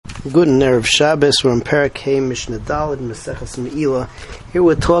Good Erev Shabbos. We're on Perek Hey Mishnah Daled Maseches Meila. Here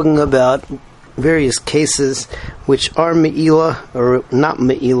we're talking about various cases which are Meila or not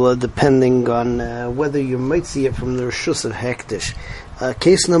Meila, depending on whether you might see it from the Rishus of Hektish.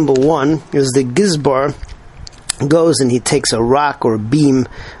 Case number one is the Gizbar goes and he takes a rock or a beam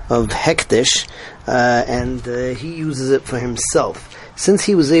of Hektish and he uses it for himself. Since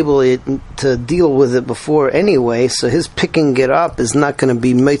he was able to deal with it before anyway, so his picking it up is not going to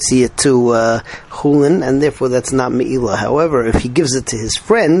be mitzvah to chulin, and therefore that's not me'ilah. However, if he gives it to his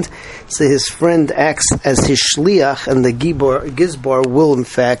friend, so his friend acts as his shliach, and the gizbar will in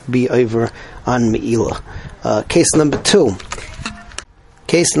fact be over on me'ilah. Case number two.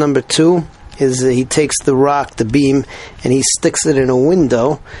 Case number two is he takes the rock, the beam, and he sticks it in a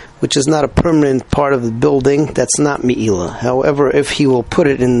window, which is not a permanent part of the building. That's not me'ilah. However, if he will put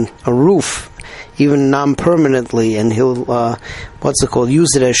it in a roof, even non-permanently, and he'll,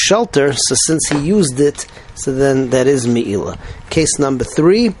 use it as shelter, so since he used it, so then that is me'ilah. Case number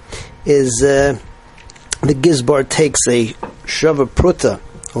three is the gizbar takes a shava pruta,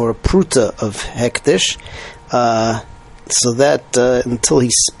 or a pruta of hektish, so that until he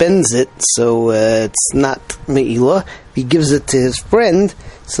spends it, so it's not me'ilah. He gives it to his friend,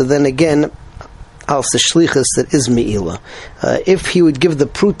 so then again, al shlichus, that is me'ilah. If he would give the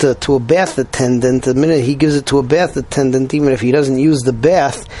pruta to a bath attendant, the minute he gives it to a bath attendant, even if he doesn't use the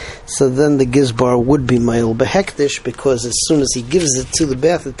bath, so then the gizbar would be me'il behektish, because as soon as he gives it to the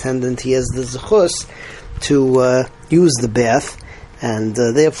bath attendant, he has the zechus to use the bath, and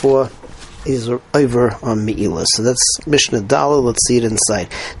therefore is over on me'ilah. So that's Mishnah Daled. Let's see it inside.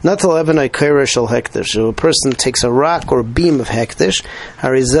 Natal evanai kaira shel hektish. So a person takes a rock or a beam of hektish,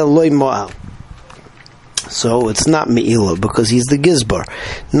 harizel loy mo'al. So it's not me'ilah because he's the gizbar.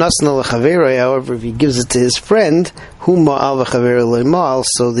 Nasna lechaverei. However, if he gives it to his friend, hu mo'al v'chaverei loy mo'al.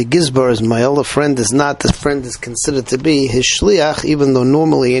 So the gizbar is ma'al. The friend is not. The friend is considered to be his shliach, even though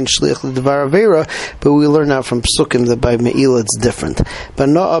normally in shliach l'dvar avera. But we learn out from psukim that by me'ilah it's different. But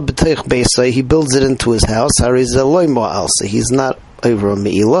na'a b'teich beisai, he builds it into his house. Harizel loy mo'al. So he's not over a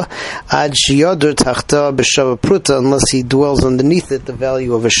me'ilah. Ad shiyadur tachta b'shava pruta, unless he dwells underneath it, the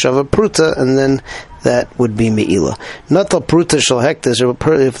value of a shava pruta, and then that would be me'ilah. Not a pruta shel hektish.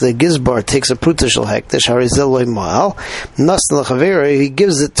 If the gizbar takes a pruta shel hektish, harizel loy ma'al. Nasna l'chaverei, he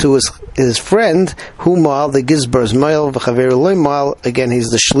gives it to his friend, hu ma'al, the gizbar is ma'al, v'chaverei loy ma'al, again he's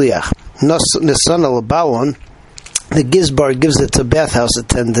the shliach. Nisana l'balon, the gizbar gives it to a bathhouse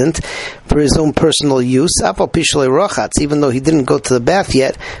attendant for his own personal use. Apal pishlei rachatz, even though he didn't go to the bath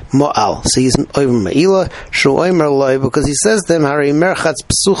yet, mo'al. So he's over me'ilah, shu oimer loy, because he says to him, hari merchatz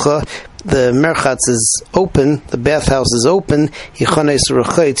psucha, the merchatz is open, the bathhouse is open, you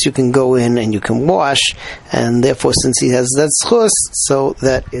can go in and you can wash, and therefore since he has that schus, so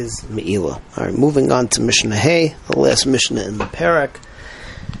that is me'ilah. Alright, moving on to Mishnah Hey, the last Mishnah in the Perek.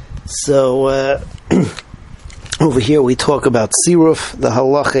 So, over here we talk about siruf. The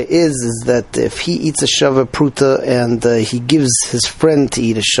halacha is that if he eats a shava pruta and he gives his friend to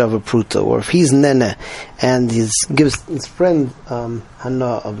eat a shava pruta, or if he's nene and gives his friend hana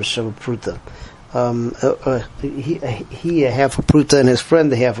of a shava pruta, he a half a pruta and his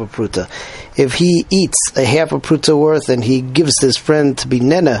friend a half a pruta. If he eats a half a pruta worth and he gives his friend to be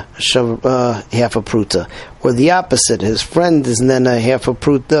nena half a pruta, or the opposite, his friend is nena half a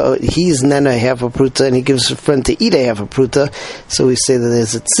pruta, he's nena half a pruta, and he gives his friend to eat a half a pruta, so we say that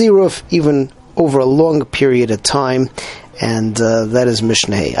there's a tziruf even over a long period of time, and that is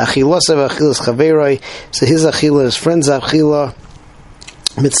Mishnah Hey. Achilosav achilas chaveroi, so his achila, his friend's achila,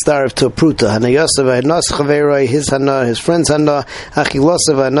 mitzdarif to a pruta. Hanayosav ha'anos chaveroi, his hana, his friend's hana.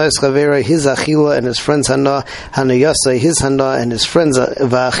 Achilosav ha'anos chaveroi, his achila and his friend's hana. Hanayosai, his hana and his friend's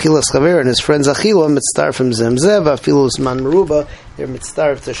va'achilas chaveroi and his friend's achila. Mitzdarif from zemzev afilus man meruba. They're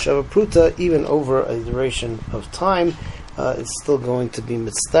mitzdarif to shava pruta even over a duration of time. It's still going to be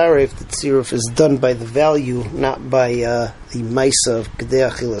mitzdarif. The tziruf is done by the value, not by the maisa of kedei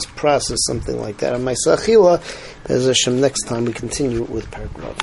achilas process, something like that. A maisa achila. As Hashem, next time we continue with Perek Vav.